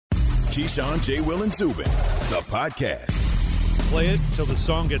Keyshawn, J. Will, and Zubin, the podcast. Play it till the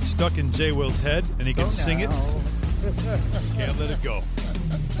song gets stuck in J. Will's head and he can sing it. Can't let it go.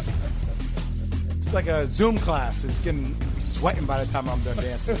 It's like a Zoom class. It's getting sweating by the time I'm done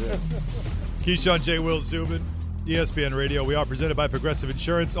dancing to this. Keyshawn, J. Will, Zubin, ESPN Radio. We are presented by Progressive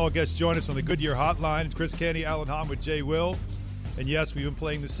Insurance. All guests join us on the Goodyear Hotline. It's Chris Canty, Alan Hahn with J. Will. And yes, we've been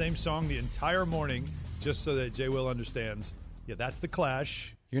playing the same song the entire morning just so that J. Will understands. Yeah, that's the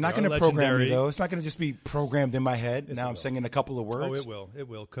Clash. You're not going to program me, though. It's not going to just be programmed in my head. Yes, now I'm singing a couple of words. Oh, it will. It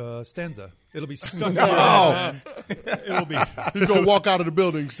will. Costanza. It'll be stuck in your head. It will be. He's going to walk out of the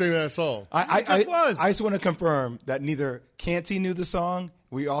building singing that song. I just want to confirm that neither Canty knew the song.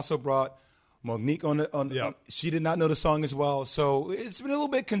 We also brought Monique on. She did not know the song as well. So it's been a little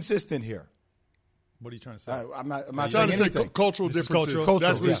bit consistent here. What are you trying to say? I'm not trying to say anything. Cultural differences. Cultural.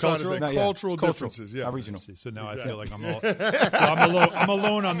 That's what he's trying to say. No, cultural differences. Yeah. Not regional. So now I feel like I'm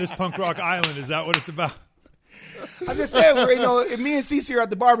alone on this punk rock island. Is that what it's about? I'm just saying, if me and Cece are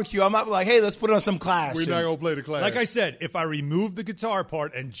at the barbecue, I'm not like, hey, let's put on some Clash. We're not going to play the Clash. Like I said, if I removed the guitar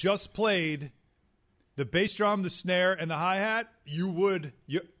part and just played the bass drum, the snare, and the hi-hat,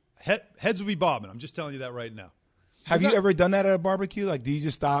 heads would be bobbing. I'm just telling you that right now. Have you ever done that at a barbecue? Like, do you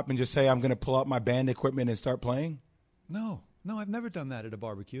just stop and just say, I'm going to pull out my band equipment and start playing? No, I've never done that at a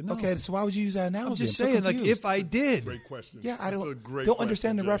barbecue. No. Okay, so why would you use that analogy? I'm just saying, like, if I did. Great question. Yeah, I don't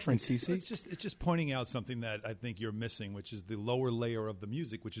understand the reference, Cece. It's just pointing out something that I think you're missing, which is the lower layer of the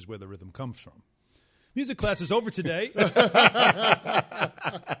music, which is where the rhythm comes from. Music class is over today.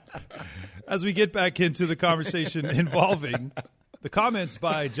 As we get back into the conversation involving the comments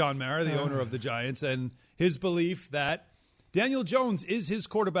by John Mara, the owner of the Giants, and his belief that Daniel Jones is his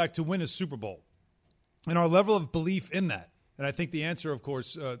quarterback to win a Super Bowl, and our level of belief in that. And I think the answer, of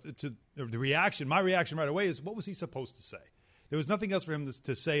course, to the reaction, my reaction right away is, what was he supposed to say? There was nothing else for him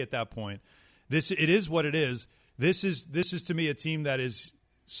to say at that point. It is what it is. This is to me a team that is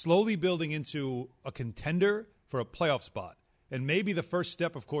slowly building into a contender for a playoff spot. And maybe the first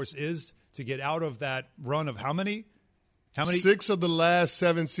step, of course, is to get out of that run of how many? 6 of the last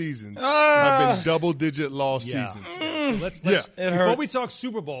 7 seasons have been double-digit loss seasons. So let's before we talk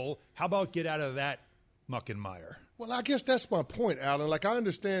Super Bowl, how about get out of that muck and mire? Well, I guess that's my point, Alan. Like, I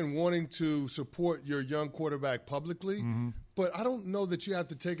understand wanting to support your young quarterback publicly, but I don't know that you have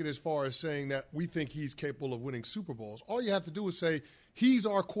to take it as far as saying that we think he's capable of winning Super Bowls. All you have to do is say, he's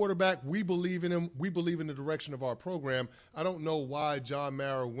our quarterback. We believe in him. We believe in the direction of our program. I don't know why John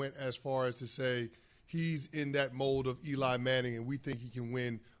Mara went as far as to say he's in that mold of Eli Manning, and we think he can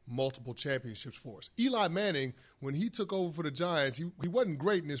win multiple championships for us. Eli Manning, when he took over for the Giants, he wasn't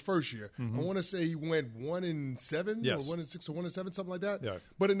great in his first year. I want to say he went 1-7 yes. or 1-6 or 1-7, something like that. Yeah.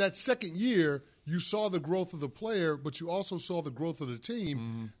 But in that second year, you saw the growth of the player, but you also saw the growth of the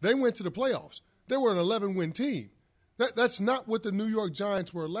team. They went to the playoffs. They were an 11-win team. That's not what the New York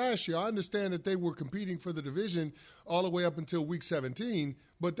Giants were last year. I understand that they were competing for the division all the way up until Week 17,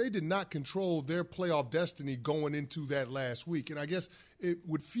 but they did not control their playoff destiny going into that last week. And I guess it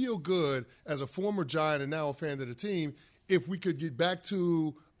would feel good as a former Giant and now a fan of the team if we could get back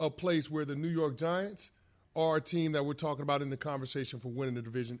to a place where the New York Giants are a team that we're talking about in the conversation for winning the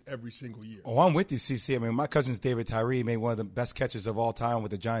division every single year. Oh, I'm with you, CC. I mean, my cousin's David Tyree made one of the best catches of all time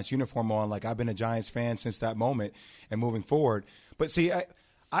with the Giants uniform on. Like, I've been a Giants fan since that moment and moving forward. But see,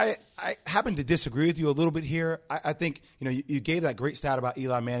 I happen to disagree with you a little bit here. I think, you gave that great stat about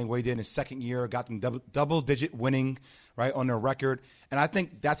Eli Manning, what he did in his second year, got them double-digit winning, right, on their record. And I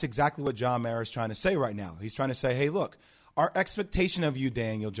think that's exactly what John Mara is trying to say right now. He's trying to say, hey, look, our expectation of you,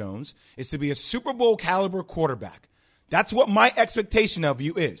 Daniel Jones, is to be a Super Bowl caliber quarterback. That's what my expectation of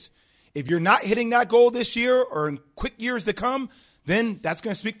you is. If you're not hitting that goal this year or in quick years to come, then that's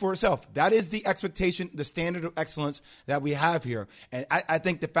going to speak for itself. That is the expectation, the standard of excellence that we have here. And I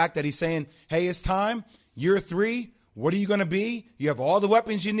think the fact that he's saying, hey, it's time, year 3, what are you going to be? You have all the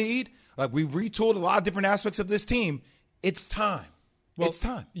weapons you need. Like, we've retooled a lot of different aspects of this team. It's time. Well, it's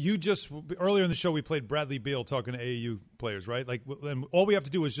time. You just earlier in the show we played Bradley Beal talking to AAU players, right? Like, and all we have to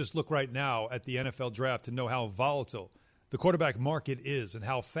do is just look right now at the NFL draft to know how volatile the quarterback market is and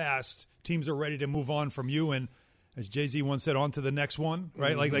how fast teams are ready to move on from you. And as Jay-Z once said, on to the next one,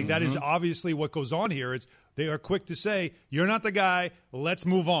 right? Like that is obviously what goes on here. It's they are quick to say, you're not the guy, let's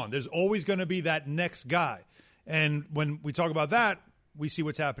move on. There's always going to be that next guy. And when we talk about that, we see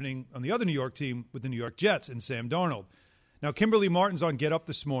what's happening on the other New York team with the New York Jets and Sam Darnold. Now, Kimberly Martin's on Get Up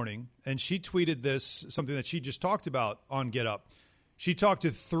this morning, and she tweeted this, something that she just talked about on Get Up. She talked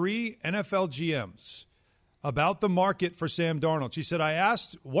to 3 NFL GMs about the market for Sam Darnold. She said, I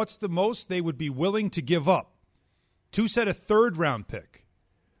asked what's the most they would be willing to give up. 2 said a third-round pick.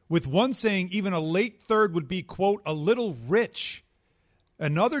 with one saying even a late third would be, quote, a little rich.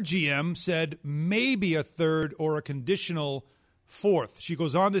 Another GM said maybe a third or a conditional fourth. She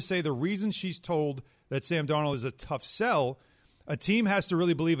goes on to say the reason she's told that Sam Darnold is a tough sell, a team has to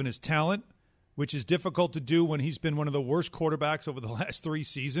really believe in his talent, which is difficult to do when he's been one of the worst quarterbacks over the last 3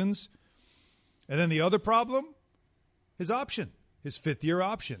 seasons. And then the other problem, his option, his 5th-year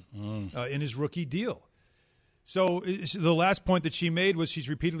option in his rookie deal. So the last point that she made was she's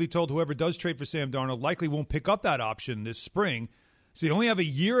repeatedly told whoever does trade for Sam Darnold likely won't pick up that option this spring. So you only have a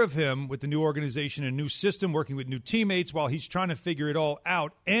year of him with the new organization and new system, working with new teammates while he's trying to figure it all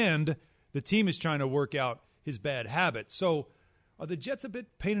out, and the team is trying to work out his bad habits. So are the Jets a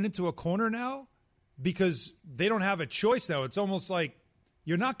bit painted into a corner now? Because they don't have a choice now. It's almost like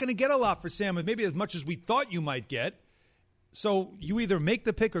you're not going to get a lot for Sam, maybe as much as we thought you might get. So you either make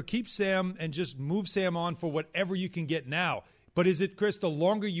the pick or keep Sam and just move Sam on for whatever you can get now. But is it, Chris, the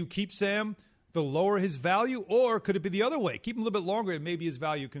longer you keep Sam, the lower his value, or could it be the other way? Keep him a little bit longer and maybe his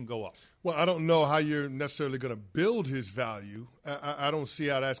value can go up. Well, I don't know how you're necessarily going to build his value. I don't see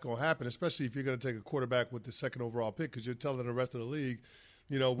how that's going to happen, especially if you're going to take a quarterback with the second overall pick, because you're telling the rest of the league,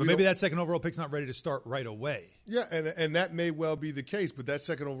 but maybe that second overall pick's not ready to start right away. Yeah, and that may well be the case, but that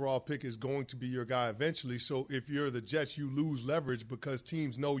second overall pick is going to be your guy eventually. So if you're the Jets, you lose leverage because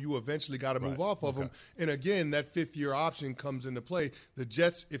teams know you eventually got to move off of him. And again, that 5th-year option comes into play. The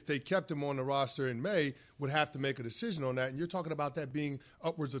Jets, if they kept him on the roster in May, would have to make a decision on that. And you're talking about that being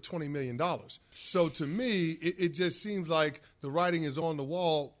upwards of $20 million. So to me, it just seems like the writing is on the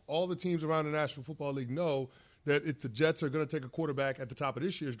wall. All the teams around the National Football League know that if the Jets are going to take a quarterback at the top of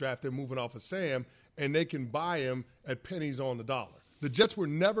this year's draft, they're moving off of Sam, and they can buy him at pennies on the dollar. The Jets were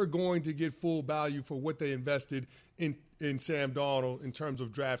never going to get full value for what they invested in Sam Darnold in terms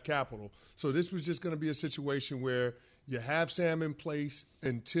of draft capital. So this was just going to be a situation where you have Sam in place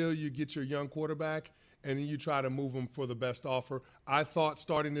until you get your young quarterback, and then you try to move him for the best offer. I thought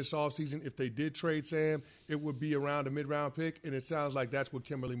starting this offseason, if they did trade Sam, it would be around a mid-round pick, and it sounds like that's what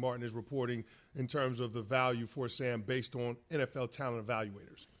Kimberly Martin is reporting in terms of the value for Sam based on NFL talent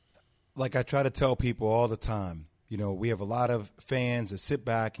evaluators. Like I try to tell people all the time, we have a lot of fans that sit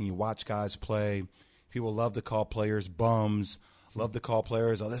back and you watch guys play. People love to call players bums, love to call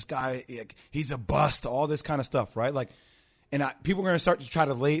players, this guy, he's a bust, all this kind of stuff, right? People are going to start to try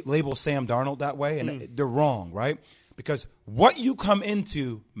to label Sam Darnold that way, and they're wrong, right? Because what you come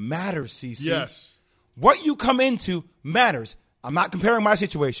into matters, CC. Yes. What you come into matters. I'm not comparing my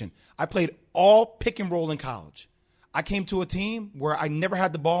situation. I played all pick and roll in college. I came to a team where I never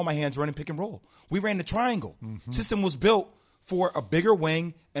had the ball in my hands running pick and roll. We ran the triangle. System was built for a bigger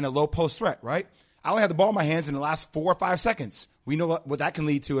wing and a low post threat, right? I only had the ball in my hands in the last 4 or 5 seconds. We know what that can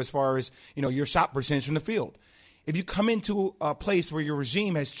lead to as far as, your shot percentage from the field. If you come into a place where your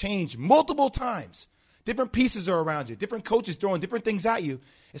regime has changed multiple times, different pieces are around you, different coaches throwing different things at you,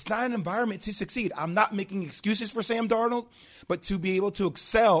 it's not an environment to succeed. I'm not making excuses for Sam Darnold, but to be able to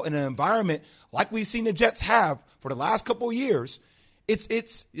excel in an environment like we've seen the Jets have for the last couple of years,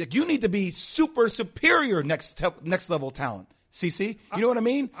 it's like you need to be super superior next level talent. CC, you know what I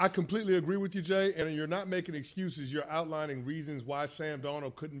mean? I completely agree with you, Jay, and you're not making excuses. You're outlining reasons why Sam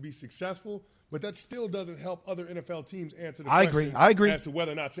Darnold couldn't be successful. But that still doesn't help other NFL teams answer the question I agree. as to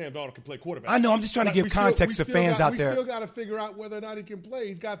whether or not Sam Darnold can play quarterback. I know. I'm just trying to give context to fans out there. We still got to figure out whether or not he can play.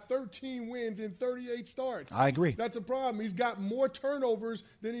 He's got 13 wins in 38 starts. I agree. That's a problem. He's got more turnovers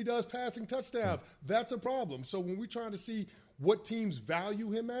than he does passing touchdowns. That's a problem. So when we're trying to see what teams value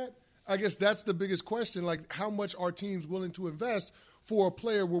him at, I guess that's the biggest question, like how much are teams willing to invest for a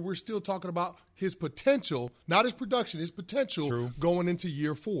player where we're still talking about his potential, not his production, his potential going into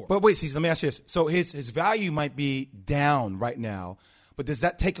year 4. But wait, let me ask you this. So his value might be down right now, but does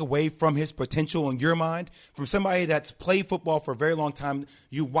that take away from his potential in your mind? From somebody that's played football for a very long time,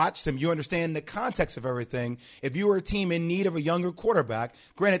 you watched him, you understand the context of everything. If you were a team in need of a younger quarterback,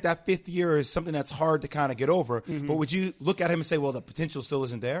 granted that 5th year is something that's hard to kind of get over, but would you look at him and say, well, the potential still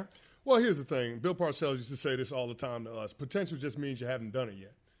isn't there? Well, here's the thing. Bill Parcells used to say this all the time to us. Potential just means you haven't done it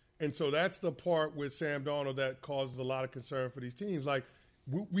yet. And so that's the part with Sam Darnold that causes a lot of concern for these teams. Like,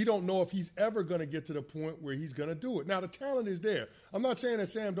 we don't know if he's ever going to get to the point where he's going to do it. Now, the talent is there. I'm not saying that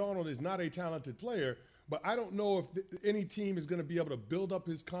Sam Darnold is not a talented player, but I don't know if any team is going to be able to build up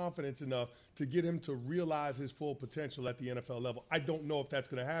his confidence enough to get him to realize his full potential at the NFL level. I don't know if that's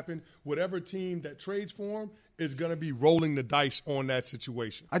going to happen. Whatever team that trades for him is going to be rolling the dice on that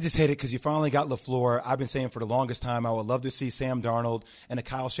situation. I just hate it because you finally got LaFleur. I've been saying for the longest time I would love to see Sam Darnold and a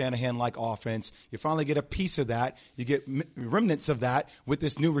Kyle Shanahan-like offense. You finally get a piece of that. You get remnants of that with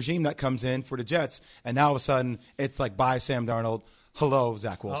this new regime that comes in for the Jets. And now all of a sudden it's like, bye, Sam Darnold. hello,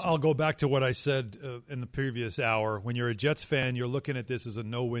 Zach Wilson. I'll go back to what I said in the previous hour. When you're a Jets fan, you're looking at this as a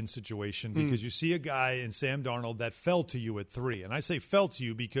no-win situation because you see a guy in Sam Darnold that fell to you at 3. And I say fell to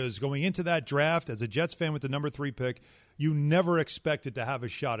you because going into that draft as a Jets fan with the number 3 pick, you never expected to have a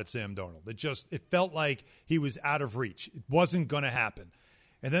shot at Sam Darnold. It felt like he was out of reach. It wasn't going to happen.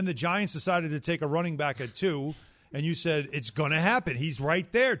 And then the Giants decided to take a running back at 2, and you said, it's going to happen. He's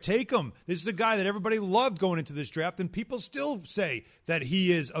right there. Take him. This is a guy that everybody loved going into this draft, and people still say that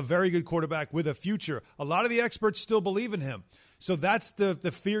he is a very good quarterback with a future. A lot of the experts still believe in him. So that's the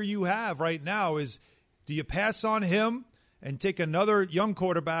fear you have right now is, do you pass on him and take another young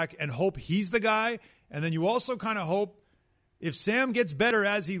quarterback and hope he's the guy? And then you also kind of hope if Sam gets better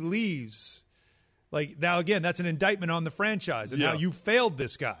as he leaves – like, now, again, that's an indictment on the franchise. And now you failed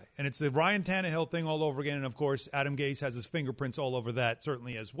this guy. And it's the Ryan Tannehill thing all over again. And, of course, Adam Gase has his fingerprints all over that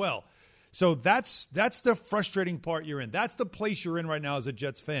certainly as well. So that's the frustrating part you're in. That's the place you're in right now as a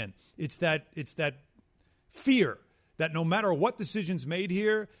Jets fan. It's that fear that no matter what decision's made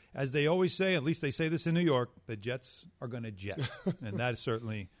here, as they always say, at least they say this in New York, the Jets are going to jet. And that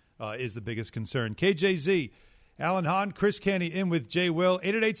certainly is the biggest concern. KJZ. Alan Hahn, Chris Canty in with Jay Will.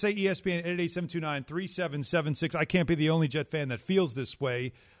 888-SAY-ESPN, 888-729-3776. I can't be the only Jet fan that feels this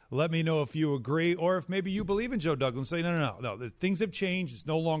way. Let me know if you agree or if maybe you believe in Joe Douglas. Say, no. Things have changed. It's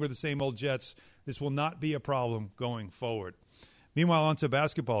no longer the same old Jets. This will not be a problem going forward. Meanwhile, on to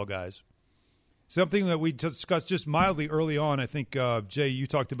basketball, guys. Something that we discussed just mildly early on. I think, Jay, you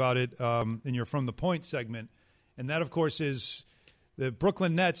talked about it in your From the Point segment. And that, of course, is – the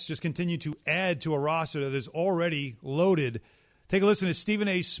Brooklyn Nets just continue to add to a roster that is already loaded. Take a listen to Stephen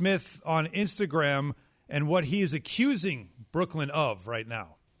A. Smith on Instagram and what he is accusing Brooklyn of right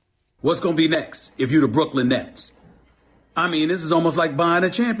now. What's going to be next if you're the Brooklyn Nets? I mean, this is almost like buying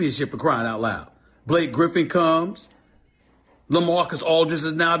a championship for crying out loud. Blake Griffin comes. LaMarcus Aldridge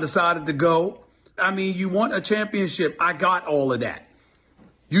has now decided to go. I mean, you want a championship. I got all of that.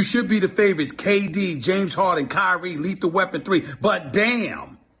 You should be the favorites, KD, James Harden, Kyrie, Lethal Weapon 3. But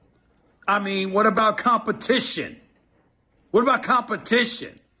damn, I mean, what about competition? What about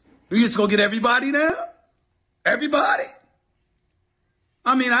competition? You just going to get everybody now? Everybody?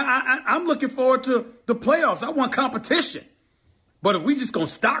 I mean, I'm looking forward to the playoffs. I want competition. But if we just going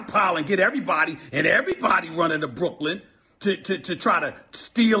to stockpile and get everybody and everybody running to Brooklyn to try to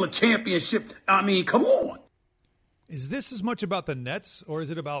steal a championship, I mean, come on. Is this as much about the Nets or is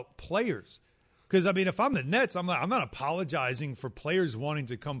it about players? Because, I mean, if I'm the Nets, I'm not apologizing for players wanting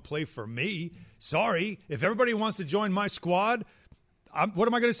to come play for me. Sorry. If everybody wants to join my squad, what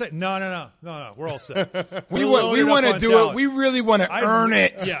am I going to say? No. We're all set. we want to do it. We really want to earn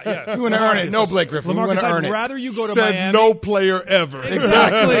it. Yeah. We want to earn it. No, Blake Griffin. We want to earn it. I'd rather you go to Said Miami. no player ever.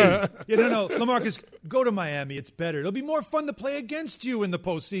 Exactly. No. LaMarcus, go to Miami. It's better. It'll be more fun to play against you in the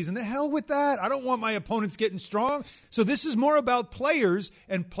postseason. The hell with that. I don't want my opponents getting strong. So this is more about players,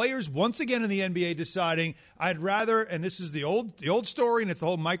 and players once again in the NBA deciding, I'd rather, and this is the old story, and it's the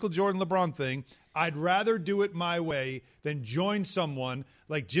whole Michael Jordan LeBron thing, I'd rather do it my way than join someone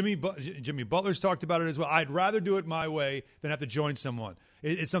like Jimmy Butler's talked about it as well. I'd rather do it my way than have to join someone.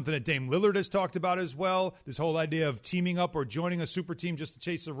 It's something that Dame Lillard has talked about as well, this whole idea of teaming up or joining a super team just to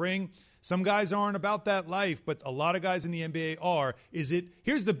chase a ring. Some guys aren't about that life, but a lot of guys in the NBA are.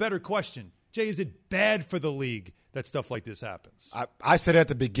 Here's the better question. Jay, is it bad for the league that stuff like this happens? I said at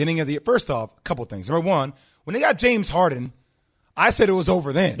the beginning of the – first off, a couple things. Number one, when they got James Harden – I said it was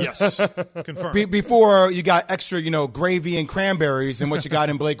over then. Yes, confirmed. Before you got extra, gravy and cranberries and what you got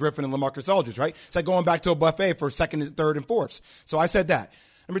in Blake Griffin and LaMarcus Aldridge, right? It's like going back to a buffet for second, and third, and fourths. So I said that.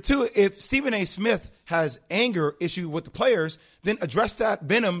 Number two, if Stephen A. Smith has anger issue with the players, then address that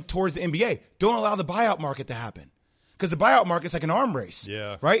venom towards the NBA. Don't allow the buyout market to happen. Because the buyout market's like an arm race.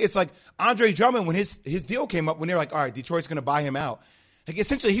 Yeah. Right? It's like Andre Drummond, when his deal came up, when they're like, all right, Detroit's going to buy him out. Like,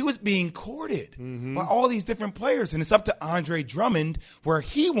 essentially, he was being courted by all these different players, and it's up to Andre Drummond where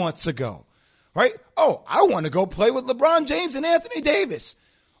he wants to go, right? Oh, I want to go play with LeBron James and Anthony Davis.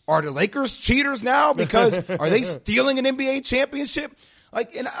 Are the Lakers cheaters now because are they stealing an NBA championship?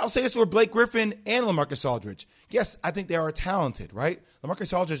 Like, and I'll say this for Blake Griffin and LaMarcus Aldridge. Yes, I think they are talented, right?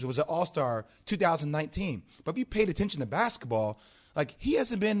 LaMarcus Aldridge was an All-Star 2019, but if you paid attention to basketball, like, he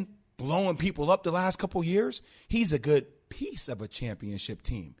hasn't been blowing people up the last couple years. He's a good piece of a championship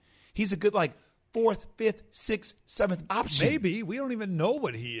team. He's a good, like, 4th, 5th, 6th, 7th option. Maybe. We don't even know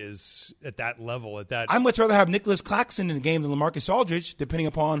what he is at that level. I'd much rather have Nicholas Claxton in the game than LaMarcus Aldridge, depending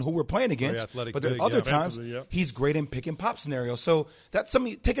upon who we're playing against. But there are other times he's great in pick and pop scenarios. So that's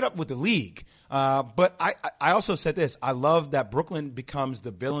something, take it up with the league. But I also said this. I love that Brooklyn becomes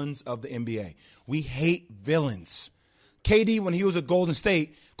the villains of the NBA. We hate villains. KD, when he was at Golden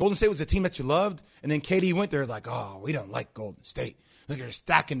State was a team that you loved, and then KD went there, it's like, oh, we don't like Golden State. Look, they're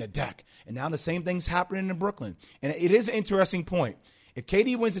stacking the deck. And now the same thing's happening in Brooklyn. And it is an interesting point. If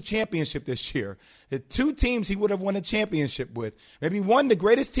KD wins a championship this year, the two teams he would have won a championship with, maybe one, the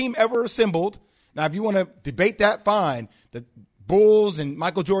greatest team ever assembled. Now, if you want to debate that, fine. The Bulls and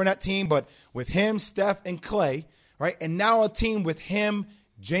Michael Jordan, that team, but with him, Steph, and Clay, right? And now a team with him,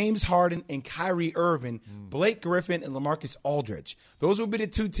 James Harden, and Kyrie Irving, Blake Griffin, and LaMarcus Aldridge. Those would be the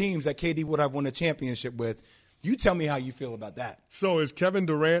two teams that KD would have won a championship with. You tell me how you feel about that. So is Kevin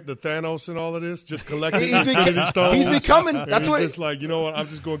Durant the Thanos in all of this? Just collecting stones? He's becoming. That's what. It's like, you know what? I'm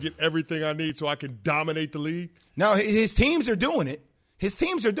just going to get everything I need so I can dominate the league. No, his teams are doing it. His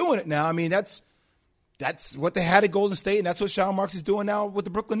teams are doing it now. I mean, that's what they had at Golden State, and that's what Sean Marks is doing now with the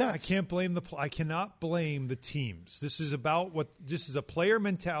Brooklyn Nets. I cannot blame the teams. This is a player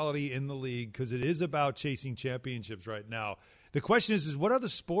mentality in the league because it is about chasing championships right now. The question is what other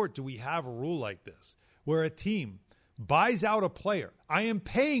sport do we have a rule like this where a team buys out a player? I am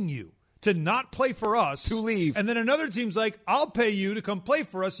paying you to not play for us. To leave. And then another team's like, I'll pay you to come play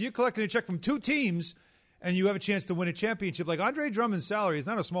for us. So you're collecting a check from two teams, and you have a chance to win a championship. Like Andre Drummond's salary is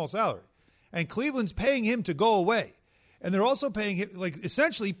not a small salary. And Cleveland's paying him to go away. And they're also paying him,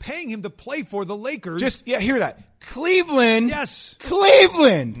 essentially paying him to play for the Lakers. Hear that. Cleveland. Yes.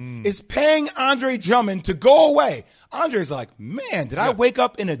 Cleveland is paying Andre Drummond to go away. Andre's like, man, did I wake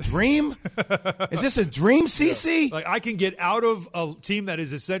up in a dream? Is this a dream, CC? Yeah. Like, I can get out of a team that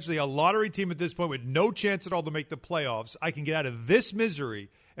is essentially a lottery team at this point with no chance at all to make the playoffs. I can get out of this misery.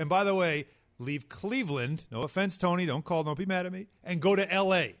 And by the way, leave Cleveland. No offense, Tony. Don't be mad at me. And go to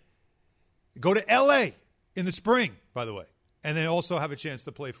L.A. Go to L.A. in the spring, by the way, and then also have a chance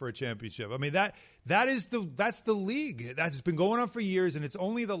to play for a championship. I mean, that's the league. That's been going on for years, and it's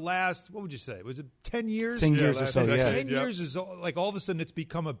only the last, what would you say? Was it 10 years? 10 years or so, yeah. 10 years is like all of a sudden it's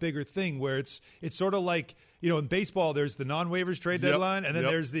become a bigger thing where it's sort of like, in baseball there's the non-waivers trade deadline, and then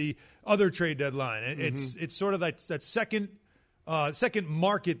there's the other trade deadline. It's sort of that second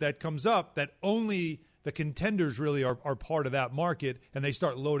market that comes up that only the contenders really are part of that market, and they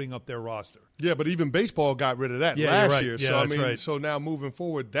start loading up their roster. Yeah, but even baseball got rid of that last year. Yeah, so so now moving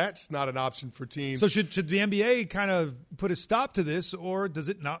forward, that's not an option for teams. So should the NBA kind of put a stop to this, or does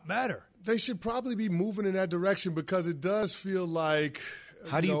it not matter? They should probably be moving in that direction because it does feel like.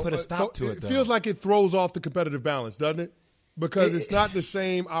 How do you put a stop to it, though? It feels like it throws off the competitive balance, doesn't it? Because it's not the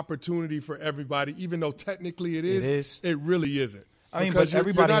same opportunity for everybody, even though technically it is. It is. It really isn't. I mean, because but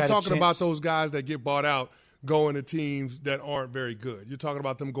everybody you're not had a talking chance. about those guys that get bought out going to teams that aren't very good. You're talking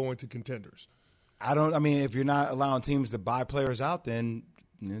about them going to contenders. If you're not allowing teams to buy players out, then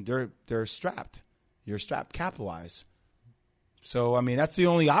they're strapped. You're strapped cap-wise. So, I mean, that's the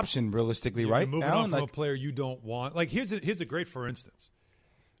only option realistically, right? Moving on from a player you don't want. Like, here's a great for instance.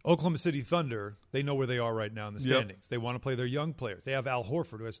 Oklahoma City Thunder, they know where they are right now in the standings. They want to play their young players. They have Al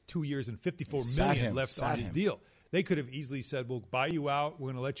Horford, who has 2 years and $54 million left on his deal. They could have easily said, we'll buy you out. We're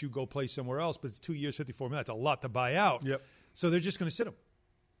going to let you go play somewhere else. But it's 2 years, $54 million. That's a lot to buy out. Yep. So they're just going to sit him.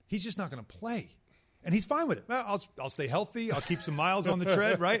 He's just not going to play. And he's fine with it. Well, I'll stay healthy. I'll keep some miles on the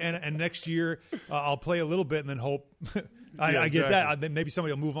tread, right? And next year I'll play a little bit and then hope I get that. Then maybe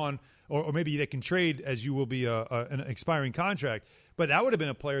somebody will move on, or maybe they can trade as you will be an expiring contract. But that would have been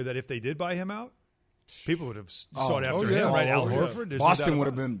a player that if they did buy him out, people would have sought after him, right? Al Horford. Boston would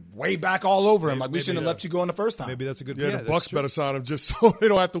have been way back all over him. We shouldn't have let you go in the first time. Maybe that's a good. Yeah, the Bucks better sign him just so they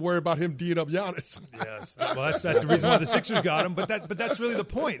don't have to worry about him D'ing up Giannis. Yes, well, that's the reason why the Sixers got him. But that's really the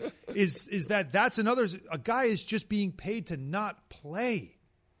point. Is that's another a guy is just being paid to not play.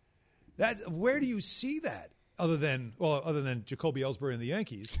 Where do you see that? Other than Jacoby Ellsbury and the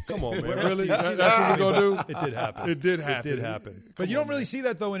Yankees. Come on, man. Really? That's what we're going to do? It did happen. It did happen. But you don't really see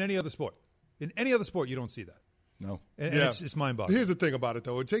that, though, in any other sport. In any other sport, you don't see that. No. And it's mind-boggling. Here's the thing about it,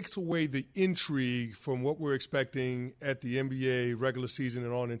 though. It takes away the intrigue from what we're expecting at the NBA regular season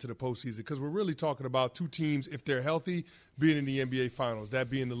and on into the postseason, because we're really talking about two teams, if they're healthy, being in the NBA Finals, that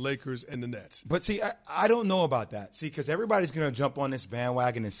being the Lakers and the Nets. But, see, I don't know about that. See, because everybody's going to jump on this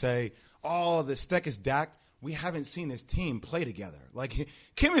bandwagon and say, oh, the deck is stacked. We haven't seen this team play together. Like,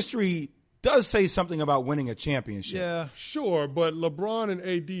 chemistry does say something about winning a championship. Yeah. Sure, but LeBron and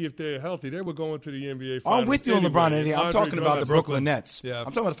AD, if they're healthy, they were going to the NBA Finals. I'm with you on LeBron and AD. I'm talking about the Brooklyn Nets. Yeah. I'm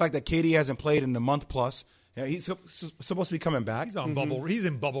talking about the fact that KD hasn't played in a month plus. Yeah, he's supposed to be coming back. He's on bubble. He's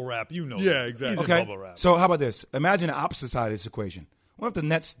in bubble wrap. You know. Yeah, exactly. He's in bubble wrap. So how about this? Imagine the opposite side of this equation. What if the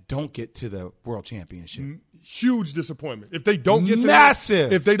Nets don't get to the World Championship? Huge disappointment. If they don't get to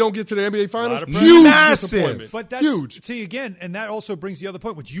Massive. if they don't get to the NBA Finals, Huge massive disappointment. But that's huge. See, again, and that also brings the other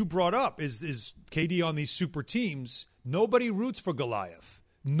point, which you brought up, is KD on these super teams. Nobody roots for Goliath.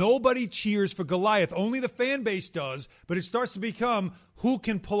 Nobody cheers for Goliath. Only the fan base does, but it starts to become who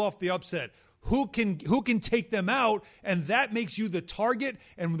can pull off the upset. Who can take them out, and that makes you the target.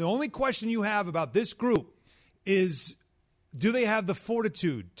 And the only question you have about this group is, do they have the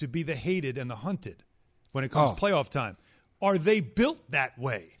fortitude to be the hated and the hunted when it comes to playoff time? Are they built that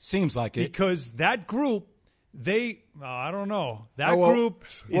way? Seems like it. Because that group, I don't know. That group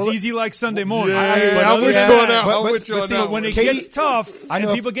is easy like Sunday morning. I'm with you on that. But when it gets tough and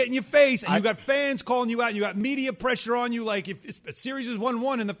know people get in your face and you got fans calling you out and you got media pressure on you, like if a series is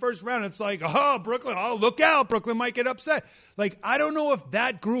 1-1 in the first round, it's like, Brooklyn, look out. Brooklyn might get upset. Like, I don't know if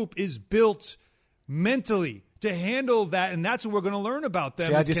that group is built mentally to handle that, and that's what we're going to learn about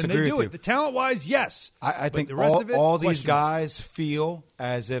them. I disagree can they do with it? you. The talent-wise, yes. I think the rest of it, all these guys feel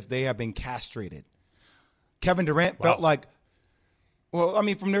as if they have been castrated. Kevin Durant felt like,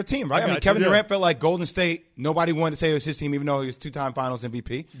 from their team, right? Kevin Durant felt like Golden State, nobody wanted to say it was his team, even though he was two-time Finals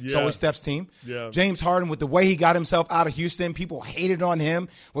MVP. It's always Steph's team. Yeah. James Harden, with the way he got himself out of Houston, people hated on him.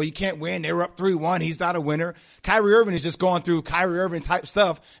 Well, you can't win. They were up 3-1. He's not a winner. Kyrie Irving is just going through Kyrie Irving-type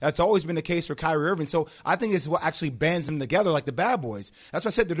stuff. That's always been the case for Kyrie Irving. So I think this is what actually bands them together, like the bad boys. That's why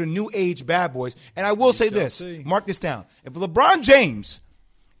I said they're the new age bad boys. And I will say this. Mark this down. If LeBron James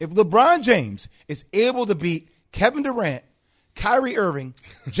is able to beat Kevin Durant, Kyrie Irving,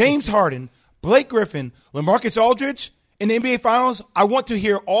 James Harden, Blake Griffin, LaMarcus Aldridge in the NBA Finals, I want to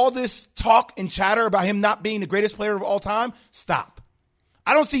hear all this talk and chatter about him not being the greatest player of all time. Stop.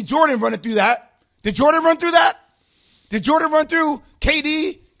 I don't see Jordan running through that. Did Jordan run through that? Did Jordan run through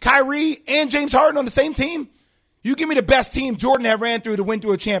KD, Kyrie, and James Harden on the same team? You give me the best team Jordan had ran through to win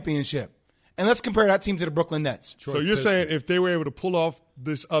through a championship. And let's compare that team to the Brooklyn Nets. So you're saying if they were able to pull off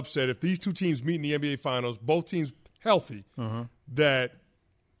this upset, if these two teams meet in the NBA Finals, both teams healthy, that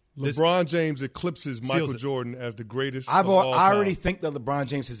LeBron James eclipses Michael Jordan as the greatest of all time. I already think that LeBron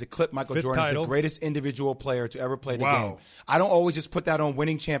James has eclipsed Michael Jordan as the greatest individual player to ever play the game. I don't always just put that on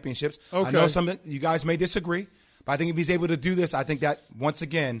winning championships. Okay. I know some of you guys may disagree, but I think if he's able to do this, I think that, once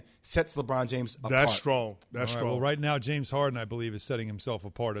again, sets LeBron James apart. That's strong. That's strong. Well, right now, James Harden, I believe, is setting himself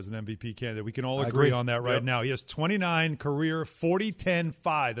apart as an MVP candidate. We can all agree on that right now. He has 29 career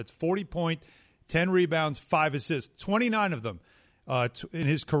 40-10-5. That's 40 point, 10 rebounds, 5 assists, 29 of them in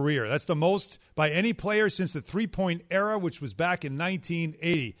his career. That's the most by any player since the three-point era, which was back in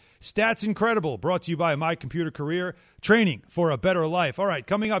 1980. Stats Incredible, brought to you by My Computer Career, training for a better life. All right,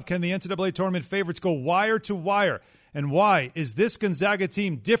 coming up, can the NCAA tournament favorites go wire to wire? And why is this Gonzaga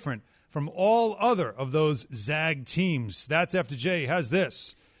team different from all other of those Zag teams? That's after Jay has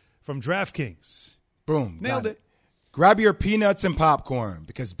this from DraftKings. Boom. Nailed it. Grab your peanuts and popcorn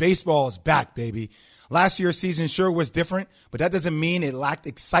because baseball is back, baby. Last year's season sure was different, but that doesn't mean it lacked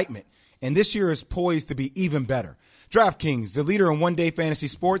excitement. And this year is poised to be even better. DraftKings, the leader in one-day fantasy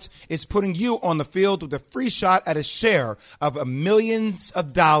sports, is putting you on the field with a free shot at a share of millions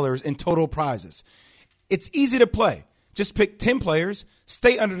of dollars in total prizes. It's easy to play. Just pick 10 players,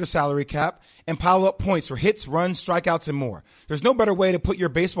 stay under the salary cap, and pile up points for hits, runs, strikeouts, and more. There's no better way to put your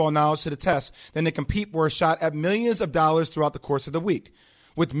baseball knowledge to the test than to compete for a shot at millions of dollars throughout the course of the week.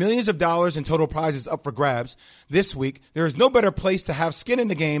 With millions of dollars in total prizes up for grabs this week, there is no better place to have skin in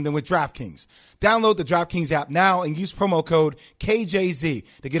the game than with DraftKings. Download the DraftKings app now and use promo code KJZ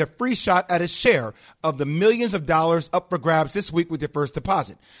to get a free shot at a share of the millions of dollars up for grabs this week with your first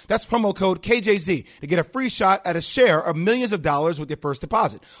deposit. That's promo code KJZ to get a free shot at a share of millions of dollars with your first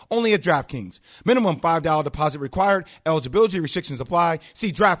deposit. Only at DraftKings. Minimum $5 deposit required. Eligibility restrictions apply.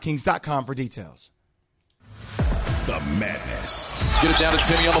 See DraftKings.com for details. The madness. Get it down to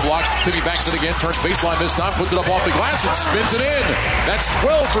Timmy on the block. Timmy backs it again, turns baseline this time, puts it up off the glass and spins it in. That's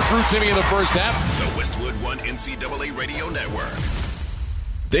 12 for Drew Timmy in the first half. The Westwood One NCAA Radio Network.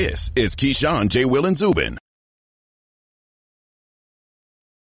 This is Keyshawn, J. Will, and Zubin.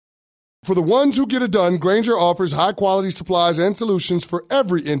 For the ones who get it done, Grainger offers high-quality supplies and solutions for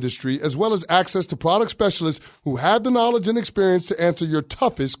every industry, as well as access to product specialists who have the knowledge and experience to answer your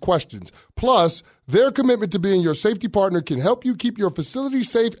toughest questions. Plus, their commitment to being your safety partner can help you keep your facility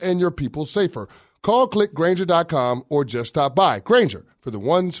safe and your people safer. Call, click Grainger.com, or just stop by. Grainger, for the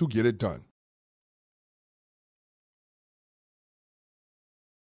ones who get it done.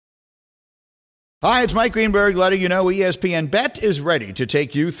 Hi, it's Mike Greenberg letting you know ESPN Bet is ready to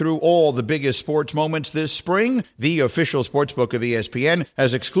take you through all the biggest sports moments this spring. The official sportsbook of ESPN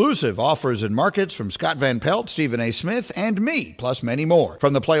has exclusive offers and markets from Scott Van Pelt, Stephen A. Smith, and me, plus many more.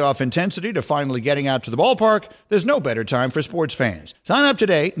 From the playoff intensity to finally getting out to the ballpark, there's no better time for sports fans. Sign up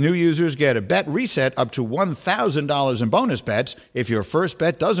today. New users get a bet reset up to $1,000 in bonus bets if your first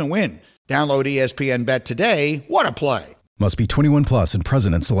bet doesn't win. Download ESPN Bet today. What a play. Must be 21 plus and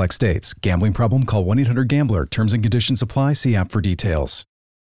present in select states. Gambling problem? Call 1-800-GAMBLER. Terms and conditions apply. See app for details.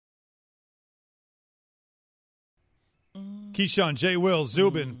 Keyshawn, J. Will,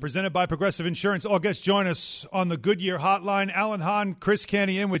 Zubin, presented by Progressive Insurance. All guests join us on the Goodyear Hotline. Alan Hahn, Chris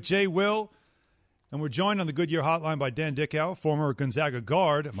Canty in with J. Will. And we're joined on the Goodyear Hotline by Dan Dickau, former Gonzaga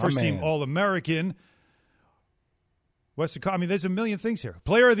guard, first-team All-American. Western, I mean, there's a million things here.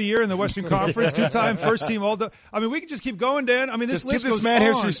 Player of the year in the Western Conference, two-time first-team all. I mean, we can just keep going, Dan. I mean, this list goes on. Give this man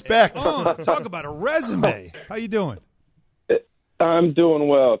his respect. Talk about a resume. How you doing? I'm doing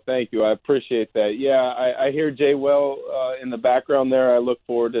well, thank you. I appreciate that. Yeah, I hear Jay Well in the background there. I look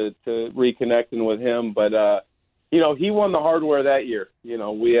forward to reconnecting with him. But he won the hardware that year.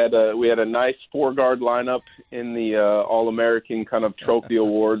 We had a nice 4-guard lineup in the All-American kind of trophy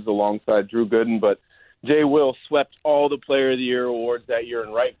awards alongside Drew Gooden, but Jay Will swept all the Player of the Year awards that year,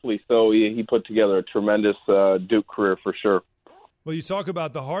 and rightfully so. He put together a tremendous Duke career for sure. Well, you talk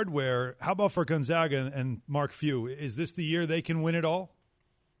about the hardware. How about for Gonzaga and Mark Few? Is this the year they can win it all?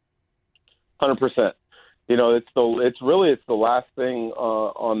 100%. It's the last thing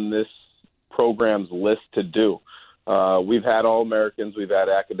on this program's list to do. We've had All-Americans. We've had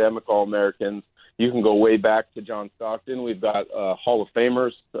academic All-Americans. You can go way back to John Stockton. We've got Hall of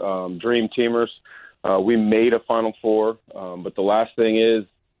Famers, Dream Teamers. We made a Final Four, but the last thing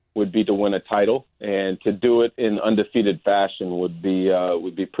would be to win a title, and to do it in undefeated fashion would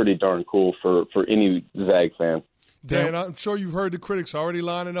be pretty darn cool for any Zag fan. Dan, I'm sure you've heard the critics already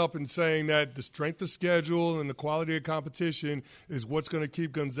lining up and saying that the strength of schedule and the quality of competition is what's going to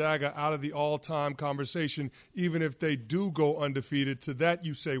keep Gonzaga out of the all-time conversation, even if they do go undefeated. To that,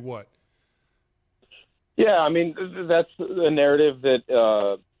 you say what? Yeah, I mean, that's a narrative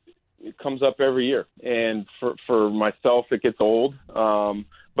that it comes up every year. And for myself, it gets old.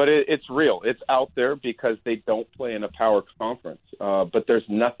 But it's real. It's out there because they don't play in a power conference. But there's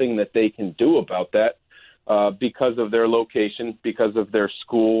nothing that they can do about that because of their location, because of their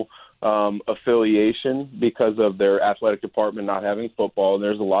school affiliation, because of their athletic department not having football. And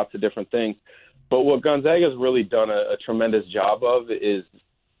there's lots of different things. But what Gonzaga's really done a tremendous job of is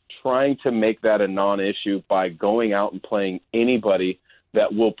trying to make that a non-issue by going out and playing anybody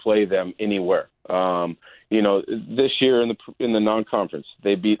that will play them anywhere. This year in the non-conference,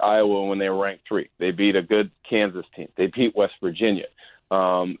 they beat Iowa when they were ranked 3. They beat a good Kansas team. They beat West Virginia.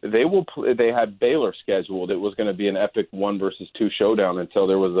 They had Baylor scheduled. It was going to be an epic 1 versus 2 showdown until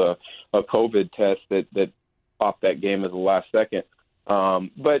there was a COVID test that popped that game as the last second.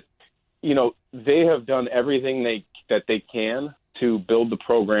 But they have done everything that they can to build the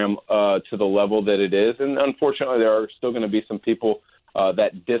program to the level that it is. And unfortunately, there are still going to be some people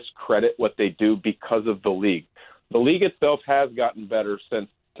that discredit what they do because of the league. The league itself has gotten better since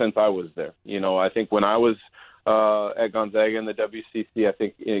I was there. I think when I was at Gonzaga in the WCC, I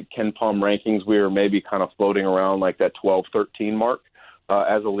think in Ken Palm rankings, we were maybe kind of floating around like that 12-13 mark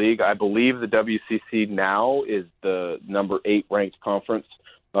as a league. I believe the WCC now is the number 8 ranked conference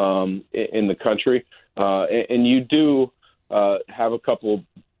in the country. And you do have a couple,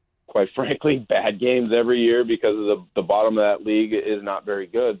 quite frankly, bad games every year because of the bottom of that league is not very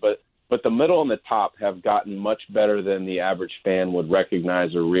good. But the middle and the top have gotten much better than the average fan would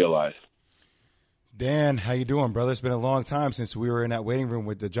recognize or realize. Dan, how you doing, brother? It's been a long time since we were in that waiting room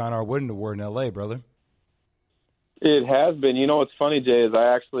with the John R. Wooden Award in L.A., brother. It has been. What's funny, Jay, is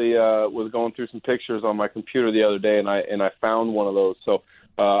I actually was going through some pictures on my computer the other day, and I found one of those. So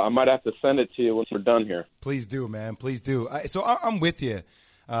I might have to send it to you when we're done here. Please do, man. Please do. I'm with you.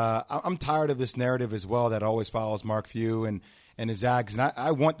 I'm tired of this narrative as well that always follows Mark Few and the Zags, and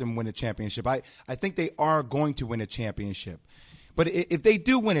I want them to win a championship. I think they are going to win a championship. But if they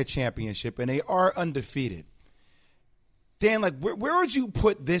do win a championship and they are undefeated, Dan, where would you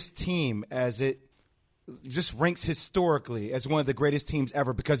put this team as it just ranks historically as one of the greatest teams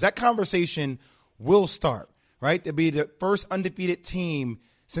ever? Because that conversation will start, right? They'll be the first undefeated team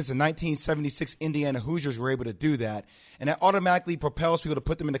since the 1976 Indiana Hoosiers were able to do that. And that automatically propels people to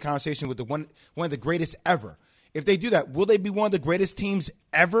put them in the conversation with one of the greatest ever. If they do that, will they be one of the greatest teams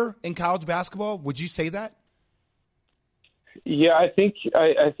ever in college basketball? Would you say that? Yeah, I think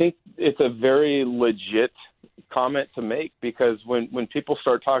it's a very legit comment to make, because when people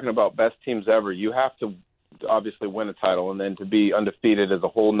start talking about best teams ever, you have to obviously win a title, and then to be undefeated is a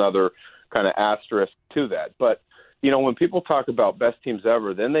whole nother kind of asterisk to that. But, when people talk about best teams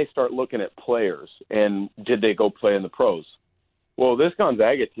ever, then they start looking at players and did they go play in the pros? Well, this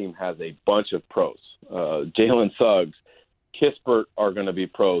Gonzaga team has a bunch of pros. Jalen Suggs, Kispert are going to be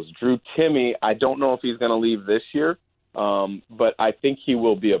pros. Drew Timme, I don't know if he's going to leave this year, but I think he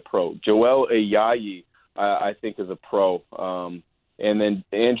will be a pro. Joel Ayayi, I think, is a pro. And then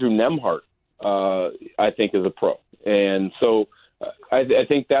Andrew Nembhard, I think, is a pro. And so I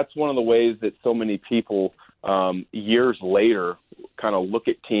think that's one of the ways that so many people years later kind of look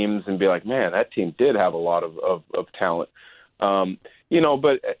at teams and be like, man, that team did have a lot of talent.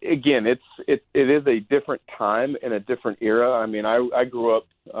 But again, it is a different time and a different era. I mean, I grew up,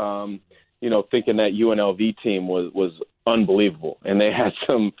 thinking that UNLV team was unbelievable, and they had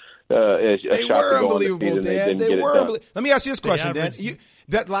some. They were unbelievable, Dan. They were unbelievable. Let me ask you this question, Dan.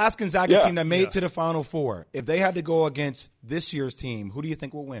 That last Gonzaga team that made it to the Final Four, if they had to go against this year's team, who do you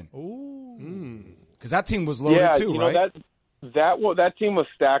think will win? Because that team was loaded too, right? That team was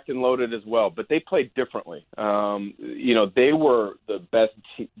stacked and loaded as well, but they played differently. They were the best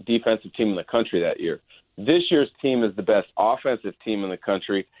defensive team in the country that year. This year's team is the best offensive team in the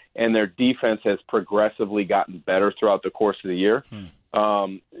country, and their defense has progressively gotten better throughout the course of the year.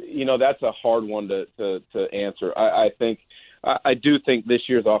 That's a hard one to answer. I do think this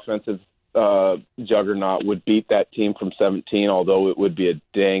year's offensive juggernaut would beat that team from 17, although it would be a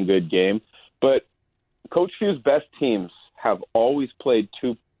dang good game. But Coach Few's best teams have always played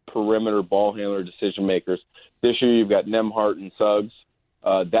two perimeter ball handler decision makers. This year you've got Nembhard and Suggs.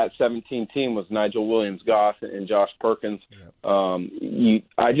 That 17 team was Nigel Williams-Goss and Josh Perkins.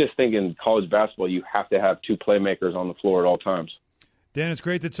 I just think in college basketball you have to have two playmakers on the floor at all times. Dan, it's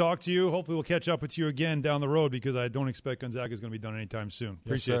great to talk to you. Hopefully we'll catch up with you again down the road, because I don't expect Gonzaga is going to be done anytime soon.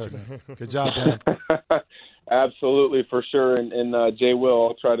 Appreciate you, man. Good job, Dan. Absolutely, for sure. And Jay Will,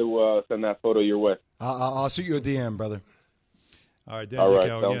 I'll try to send that photo your way. I'll shoot you a DM, brother. All right, Dan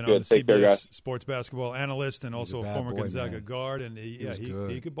Dickau again, on the CBS sports basketball analyst and also a former Gonzaga guard. And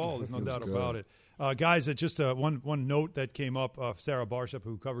he could ball. There's no doubt about it. Guys, just one note that came up. Sarah Barshop,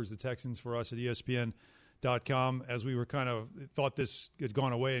 who covers the Texans for us at ESPN.com, as we were kind of thought this had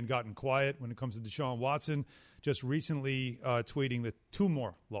gone away and gotten quiet when it comes to Deshaun Watson, just recently tweeting that 2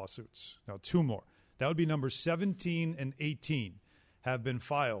 more lawsuits. Now, 2 more. That would be numbers 17 and 18 have been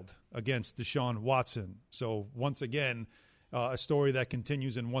filed against Deshaun Watson. So once again, a story that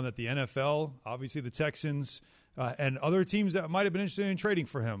continues, and one that the NFL, obviously the Texans, and other teams that might have been interested in trading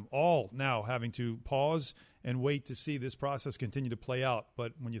for him, all now having to pause and wait to see this process continue to play out.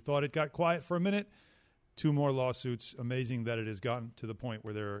 But when you thought it got quiet for a minute, 2 more lawsuits. Amazing that it has gotten to the point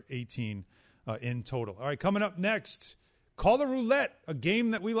where there are 18 in total. All right, coming up next, Call the Roulette, a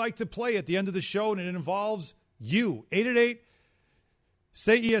game that we like to play at the end of the show, and it involves you. 888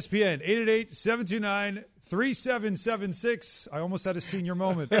 say ESPN, 888-729-3776. I almost had a senior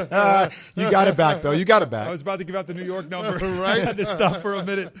moment. You got it back, though. You got it back. I was about to give out the New York number. Right? I had to stop for a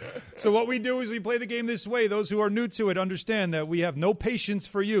minute. So what we do is we play the game this way. Those who are new to it understand that we have no patience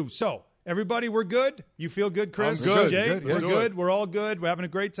for you. So, everybody, we're good? You feel good, Chris? I'm good. Jay? Good. We're good. We're all good. We're having a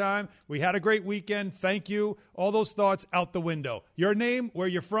great time. We had a great weekend. Thank you. All those thoughts out the window. Your name, where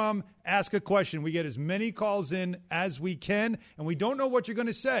you're from, ask a question. We get as many calls in as we can, and we don't know what you're going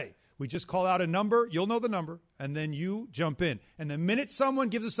to say. We just call out a number. You'll know the number, and then you jump in. And the minute someone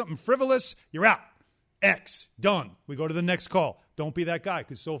gives us something frivolous, you're out. X. Done. We go to the next call. Don't be that guy,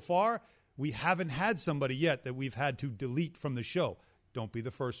 because so far we haven't had somebody yet that we've had to delete from the show. Don't be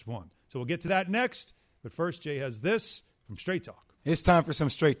the first one. So we'll get to that next. But first, Jay has this from Straight Talk. It's time for some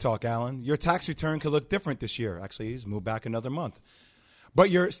Straight Talk, Alan. Your tax return could look different this year. Actually, he's moved back another month. But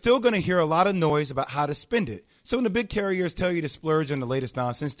you're still going to hear a lot of noise about how to spend it. So when the big carriers tell you to splurge on the latest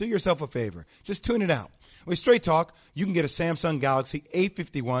nonsense, do yourself a favor. Just tune it out. With Straight Talk, you can get a Samsung Galaxy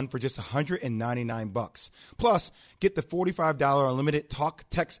A51 for just $199. Plus, get the $45 unlimited talk,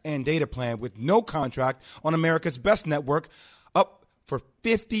 text, and data plan with no contract on America's best network, up for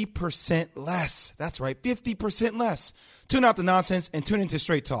 50% less. That's right, 50% less. Tune out the nonsense and tune into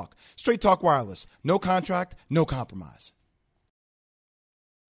Straight Talk. Straight Talk Wireless. No contract, no compromise.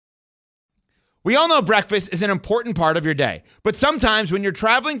 We all know breakfast is an important part of your day, but sometimes when you're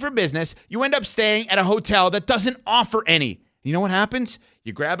traveling for business, you end up staying at a hotel that doesn't offer any. You know what happens?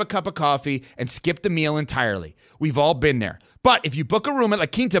 You grab a cup of coffee and skip the meal entirely. We've all been there. But if you book a room at La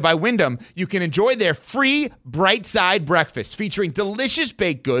Quinta by Wyndham, you can enjoy their free Bright Side breakfast featuring delicious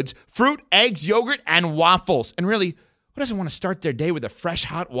baked goods, fruit, eggs, yogurt, and waffles. And really, Who doesn't want to start their day with a fresh,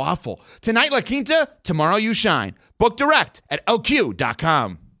 hot waffle? Tonight, La Quinta, tomorrow you shine. Book direct at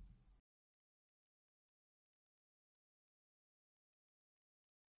lq.com.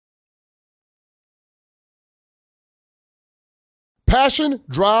 Passion,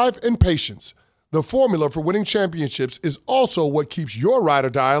 drive, and patience. The formula for winning championships is also what keeps your ride or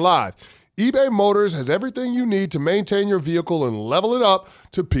die alive. eBay Motors has everything you need to maintain your vehicle and level it up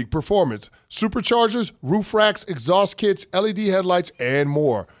to peak performance. Superchargers, roof racks, exhaust kits, LED headlights, and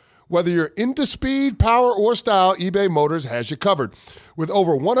more. Whether you're into speed, power, or style, eBay Motors has you covered. With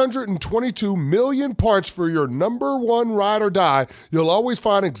over 122 million parts for your number one ride or die, you'll always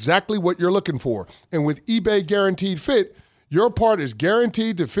find exactly what you're looking for. And with eBay Guaranteed Fit, your part is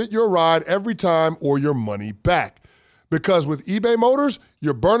guaranteed to fit your ride every time or your money back. Because with eBay Motors,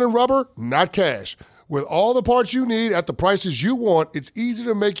 you're burning rubber, not cash. With all the parts you need at the prices you want, it's easy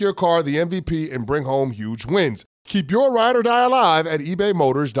to make your car the MVP and bring home huge wins. Keep your ride or die alive at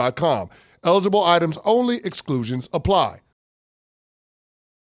ebaymotors.com. Eligible items only. Exclusions apply.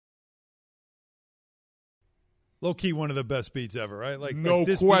 Low-key one of the best beats ever, right? No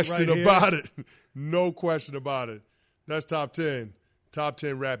question about it. No question about it. That's top 10. Top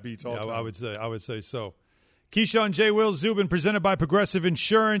 10 rap beats all time. I would say so. Keyshawn, J. Will, Zubin, presented by Progressive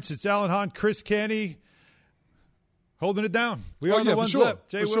Insurance. It's Alan Hahn, Chris Canty, holding it down. We are the ones left.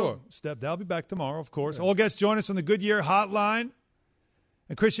 J. Will stepped. I'll be back tomorrow, of course. Yeah. All guests join us on the Goodyear Hotline.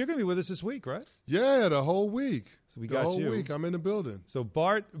 And Chris, you're going to be with us this week, right? Yeah, the whole week. So we got you. The whole week. I'm in the building. So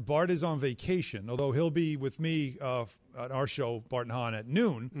Bart is on vacation, although he'll be with me at our show, Bart and Hahn, at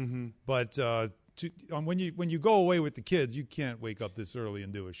noon. Mm-hmm. But when you go away with the kids, you can't wake up this early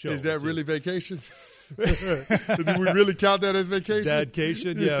and do a show. Is that really vacation? Do we really count that as vacation?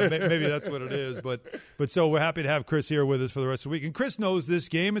 Dadcation? Yeah, maybe that's what it is. But so we're happy to have Chris here with us for the rest of the week. And Chris knows this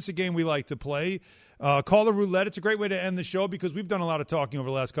game. It's a game we like to play. Caller Roulette. It's a great way to end the show because we've done a lot of talking over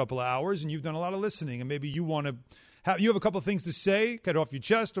the last couple of hours, and you've done a lot of listening. And maybe you want to you have a couple of things to say, get it off your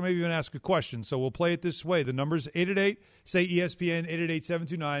chest, or maybe even ask a question. So we'll play it this way. The number's 888-SAY-ESPN,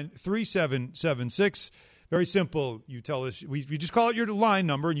 888-729-3776. Very simple. You tell us, we just call it your line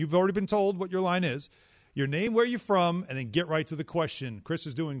number, and you've already been told what your line is. Your name, where you're from, and then get right to the question. Chris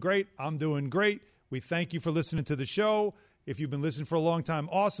is doing great. I'm doing great. We thank you for listening to the show. If you've been listening for a long time,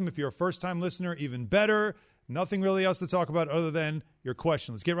 awesome. If you're a first-time listener, even better. Nothing really else to talk about other than your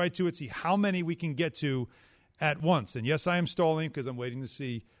question. Let's get right to it, see how many we can get to at once. And yes, I am stalling because I'm waiting to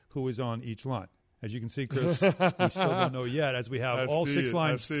see who is on each line. As you can see, Chris, we still don't know yet as we have all 6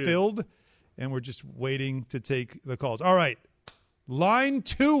 lines filled, and we're just waiting to take the calls. All right, line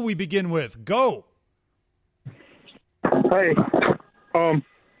 2 we begin with. Go. Hey,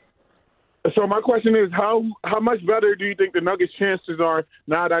 so my question is, how much better do you think the Nuggets' chances are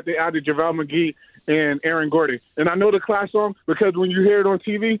now that they added JaVale McGee and Aaron Gordon? And I know the Clash song because when you hear it on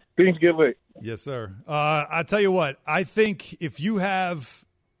TV, things get lit. Yes, sir. I'll tell you what. I think if you have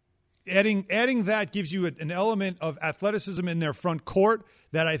adding that gives you an element of athleticism in their front court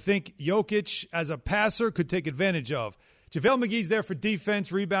that I think Jokic as a passer could take advantage of. JaVale McGee's there for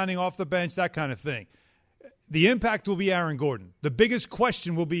defense, rebounding off the bench, that kind of thing. The impact will be Aaron Gordon. The biggest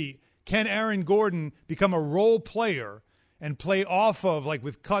question will be, can Aaron Gordon become a role player and play off of, like,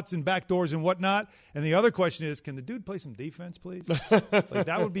 with cuts and backdoors and whatnot? And the other question is, can the dude play some defense, please?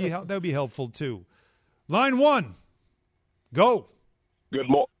 That would be helpful too. Line 1, go. Good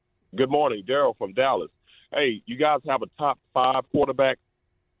morning, Daryl from Dallas. Hey, you guys have a top 5 quarterback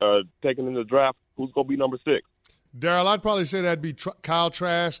taken in the draft. Who's going to be number 6? Daryl, I'd probably say that'd be Kyle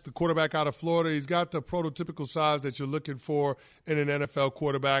Trask, the quarterback out of Florida. He's got the prototypical size that you're looking for in an NFL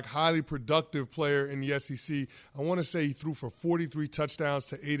quarterback, highly productive player in the SEC. I want to say he threw for 43 touchdowns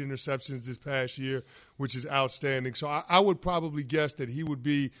to 8 interceptions this past year, which is outstanding. So I would probably guess that he would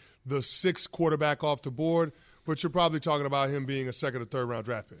be the 6th quarterback off the board, but you're probably talking about him being a 2nd or 3rd round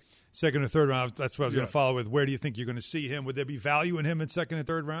draft pick. 2nd or 3rd round, that's what I was going to follow with. Where do you think you're going to see him? Would there be value in him in 2nd and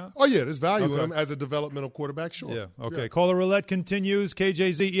 3rd round? Oh, yeah, there's value in him as a developmental quarterback, sure. Yeah, okay. Yeah. Caller Roulette continues.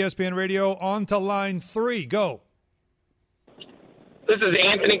 KJZ, ESPN Radio, on to line 3. Go. This is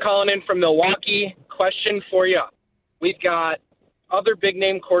Anthony calling in from Milwaukee. Question for you. We've got other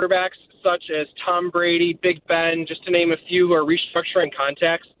big-name quarterbacks such as Tom Brady, Big Ben, just to name a few, who are restructuring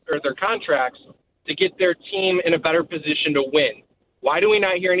their contracts to get their team in a better position to win. Why do we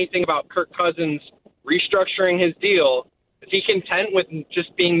not hear anything about Kirk Cousins restructuring his deal? Is he content with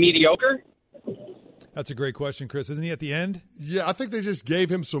just being mediocre? That's a great question, Chris. Isn't he at the end? Yeah, I think they just gave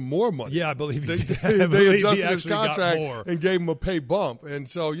him some more money. Yeah, I believe he did. They adjusted his contract and gave him a pay bump. And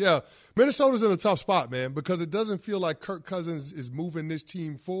so, yeah, Minnesota's in a tough spot, man, because it doesn't feel like Kirk Cousins is moving this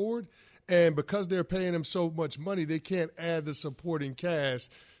team forward. And because they're paying him so much money, they can't add the supporting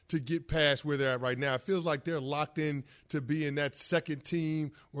cast to get past where they're at right now. It feels like they're locked in to being that second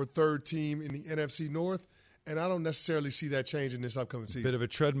team or third team in the NFC North. And I don't necessarily see that changing this upcoming season. Bit of a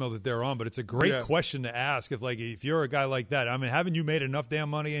treadmill that they're on, but it's a great question to ask. If you're a guy like that, I mean, haven't you made enough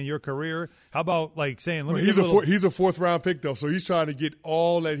damn money in your career? How about saying, he's a fourth-round pick, though, so he's trying to get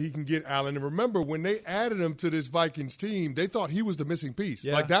all that he can get, Allen. And remember, when they added him to this Vikings team, they thought he was the missing piece.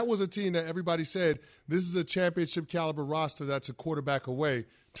 Yeah. That was a team that everybody said, this is a championship-caliber roster that's a quarterback away.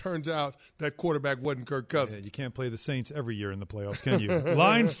 Turns out that quarterback wasn't Kirk Cousins. Yeah, you can't play the Saints every year in the playoffs, can you?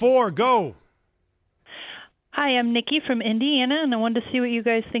 Line 4, go. Hi, I'm Nikki from Indiana, and I wanted to see what you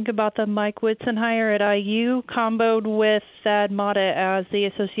guys think about the Mike Woodson hire at IU comboed with Thad Matta as the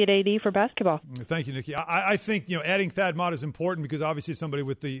associate AD for basketball. Thank you, Nikki. I think adding Thad Matta is important because obviously somebody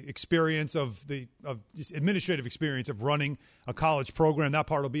with the experience of just administrative experience of running a college program, that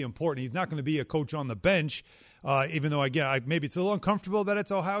part will be important. He's not going to be a coach on the bench, even though again maybe it's a little uncomfortable that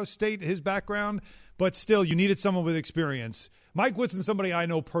it's Ohio State, his background, but still you needed someone with experience. Mike Woodson's somebody I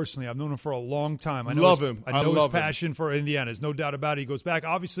know personally. I've known him for a long time. I know his passion for Indiana. There's no doubt about it. He goes back,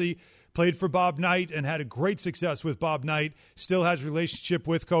 obviously, played for Bob Knight and had a great success with Bob Knight, still has a relationship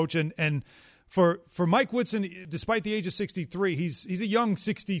with Coach. And for Mike Woodson, despite the age of 63, he's a young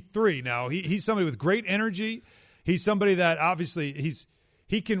 63 now. He's somebody with great energy. He's somebody that obviously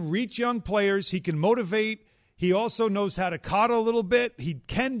he can reach young players. He can motivate. He also knows how to coddle a little bit. He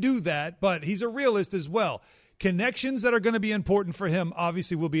can do that, but he's a realist as well. Connections that are going to be important for him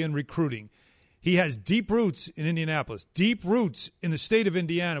obviously will be in recruiting. He has deep roots in Indianapolis, deep roots in the state of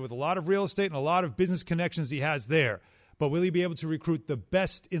Indiana with a lot of real estate and a lot of business connections he has there. But will he be able to recruit the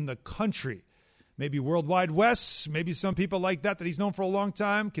best in the country? Maybe Worldwide West, maybe some people like that he's known for a long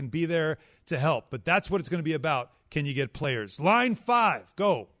time can be there to help. But that's what it's going to be about. Can you get players? Line 5,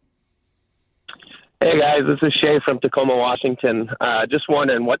 go. Hey, guys, this is Shay from Tacoma, Washington. Just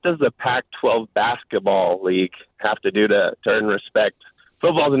wondering, what does the Pac-12 basketball league have to do to earn respect?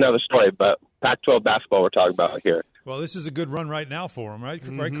 Football's another story, but Pac-12 basketball we're talking about here. Well, this is a good run right now for him, right?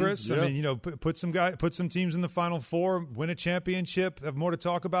 Mm-hmm. Right, Chris? Yeah. I mean, put some teams in the Final Four, win a championship, have more to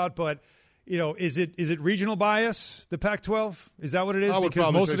talk about, but is it regional bias, the Pac-12? Is that what it is?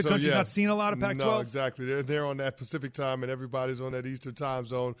 Because most of the country's not seeing a lot of Pac-12? No, exactly. They're on that Pacific time and everybody's on that Eastern time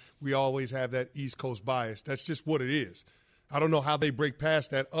zone. We always have that East Coast bias. That's just what it is. I don't know how they break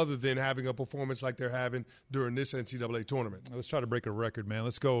past that other than having a performance like they're having during this NCAA tournament. Let's try to break a record, man.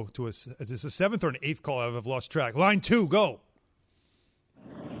 Let's go to is this a 7th or an 8th call? I've lost track. Line 2, go.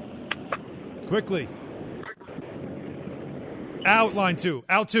 Quickly. Out, line 2.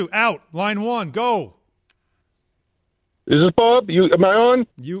 Out 2. Out. Line 1. Go. Is this Bob? Am I on?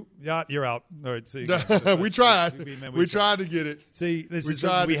 You're out. All right. See, we tried. We tried to get it. See,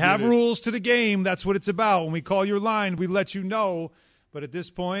 we have rules to the game. That's what it's about. When we call your line, we let you know. But at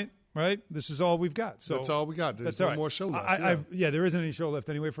this point, right, this is all we've got. So that's all we got. There's no more show left. There isn't any show left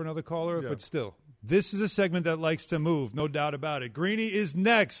anyway for another caller. Yeah. But still, this is a segment that likes to move. No doubt about it. Greeny is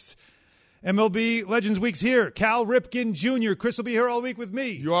next. MLB Legends Week's here. Cal Ripken Jr. Chris will be here all week with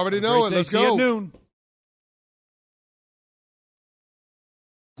me. You already know it. Let's go. See you at noon.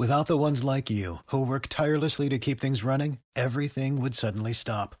 Without the ones like you, who work tirelessly to keep things running, everything would suddenly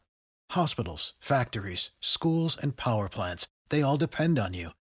stop. Hospitals, factories, schools, and power plants, they all depend on you.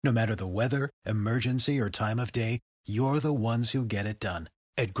 No matter the weather, emergency, or time of day, you're the ones who get it done.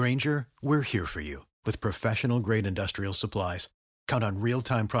 At Grainger, we're here for you with professional-grade industrial supplies. Count on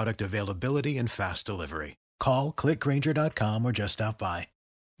real-time product availability and fast delivery. Call, click Grainger.com, or just stop by.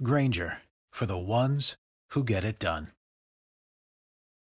 Grainger, for the ones who get it done.